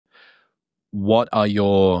What are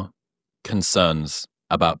your concerns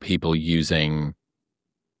about people using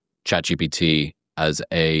ChatGPT as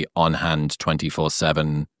a on-hand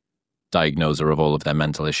 24/7 diagnoser of all of their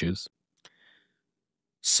mental issues?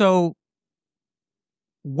 So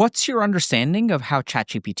what's your understanding of how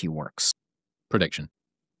ChatGPT works? Prediction.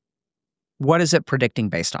 What is it predicting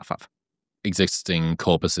based off of? Existing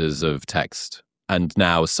corpuses of text and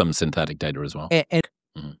now some synthetic data as well.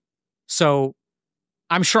 Mhm. So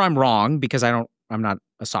I'm sure I'm wrong because I'm not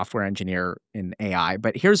a software engineer in AI,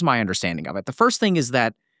 but here's my understanding of it. The first thing is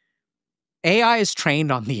that AI is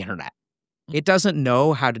trained on the internet. It doesn't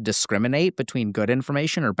know how to discriminate between good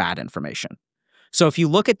information or bad information. So if you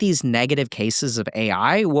look at these negative cases of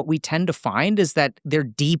AI, what we tend to find is that they're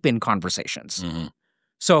deep in conversations. Mhm.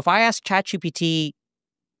 So if I ask ChatGPT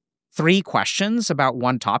 3 questions about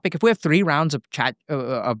one topic, if we have 3 rounds of chat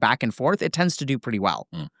of back and forth, it tends to do pretty well.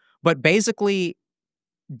 Mm. But basically,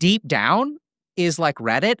 deep down is like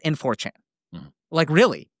Reddit and 4chan. Mm. Like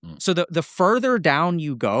really. Mm. So the further down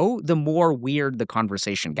you go, the more weird the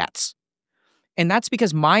conversation gets. And that's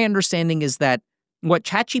because my understanding is that what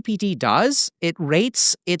ChatGPT does, it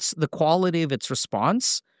rates the quality of its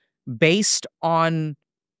response based on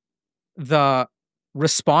the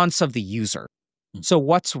response of the user. Mm. So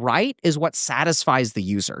what's right is what satisfies the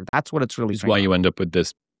user. That's what it's really Is trained why on. you end up with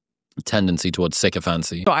this tendency towards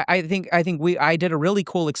sycophancy. So I think I did a really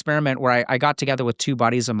cool experiment where I got together with 2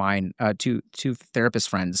 buddies of mine, two therapist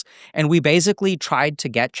friends, and we basically tried to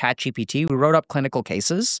get ChatGPT. We wrote up clinical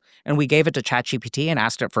cases and we gave it to ChatGPT and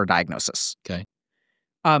asked it for a diagnosis. Okay.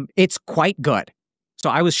 It's quite good. So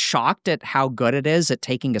I was shocked at how good it is at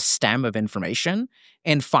taking a stem of information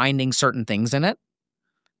and finding certain things in it.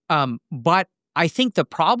 But I think the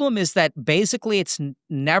problem is that basically it's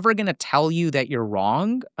never going to tell you that you're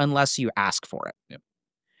wrong unless you ask for it. Yep.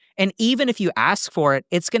 And even if you ask for it,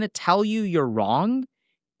 it's going to tell you you're wrong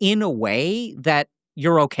in a way that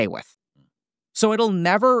you're okay with. So it'll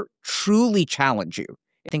never truly challenge you.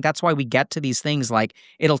 I think that's why we get to these things like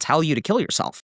it'll tell you to kill yourself.